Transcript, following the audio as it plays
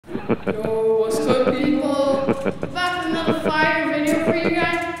Yo, what's up, people? Back with another fire video for you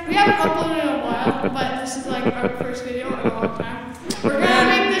guys. We haven't uploaded in a while, but this is like our first video in a long time. We're gonna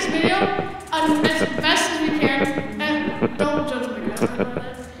make this video as best as we can, and don't judge me, guys.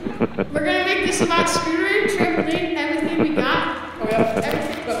 We're gonna make this about Scoter, Trampoline, everything we got. Oh yeah,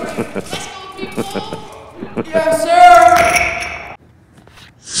 everything. Let's go, people! Yes,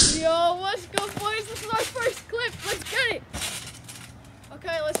 sir! Yo, let's go, boys. This is our first clip. Let's get it.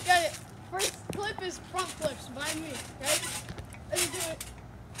 Okay, let's get it. First clip is front flips by me, okay? Let's do it.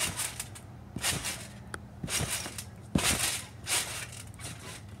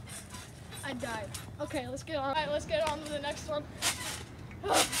 I died. Okay, let's get on. All right, let's get on to the next one.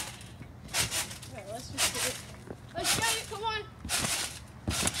 Okay, let's just do it. Let's get it, come on.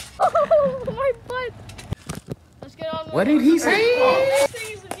 Oh, my butt. Let's get on. What did he say? Next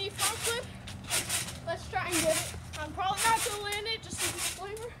thing is a knee front flip. Let's try and get it. I'm probably not going to land it, just a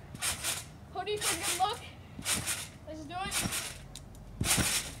disclaimer. Hoodie for good luck. Let's do it.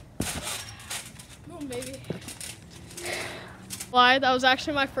 Boom, baby. Why? That was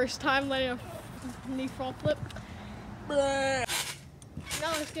actually my first time landing a knee front flip. Now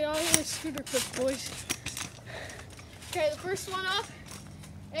let's get on with the Scoter clip, boys. Okay, the first one up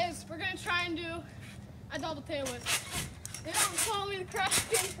is we're going to try and do a double tail whip. They don't call me the crash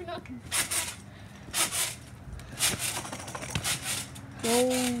king for nothing.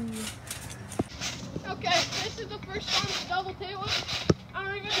 Okay, this is the first time with double tail whip. I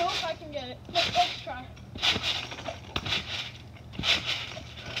don't even know if I can get it. Let's try.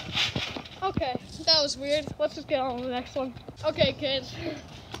 Okay, that was weird. Let's just get on to the next one. Okay, kids,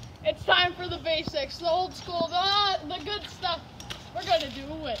 it's time for the basics, the old school, the good stuff. We're gonna do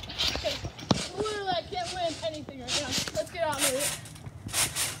a whip. Okay, literally I can't land anything right now. Let's get on with it.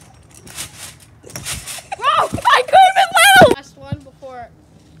 Whoa! I couldn't even land! Last one before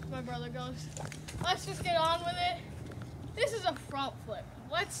my brother goes. Let's just get on with it. This is a front flip.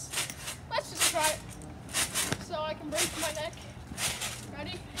 Let's just try it so I can brace my neck.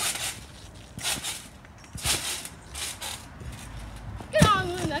 Ready? Get on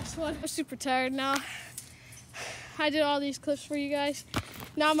to the next one. I'm super tired now. I did all these clips for you guys.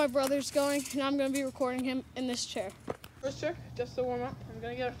 Now my brother's going, and I'm going to be recording him in this chair. First trick, just to warm up, I'm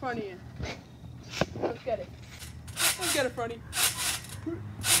gonna get a fronty in. Let's get it. Let's get a fronty.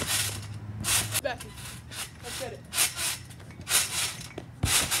 Backy. Let's get it.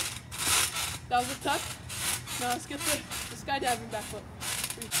 That was a tuck. Now let's get the skydiving backflip.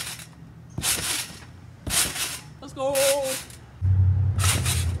 Let's go.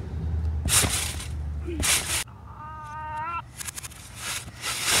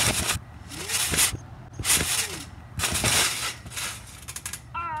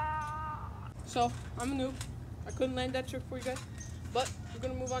 So, I'm a noob. I couldn't land that trick for you guys. But we're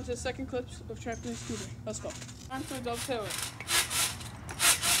going to move on to the second clips of Trampoline Scoter. Let's go. Time for a double tail whip.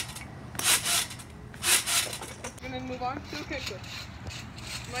 We're going to move on to a kick flip.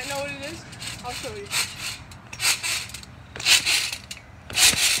 You might know what it is. I'll show you.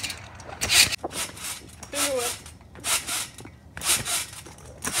 Finger whip.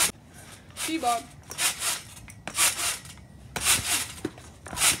 T-bob.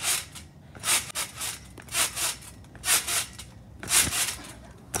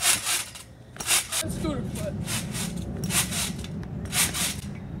 Scoter flip.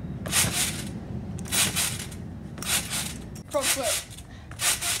 Front flip.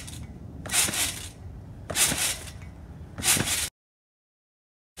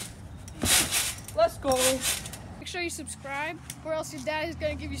 Let's go. Make sure you subscribe, or else your dad is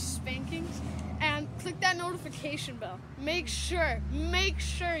going to give you spankings. And click that notification bell. Make sure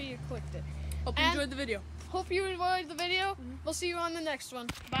you clicked it. Hope you enjoyed the video. Hope you enjoyed the video. We'll see you on the next one.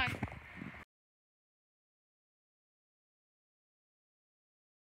 Bye.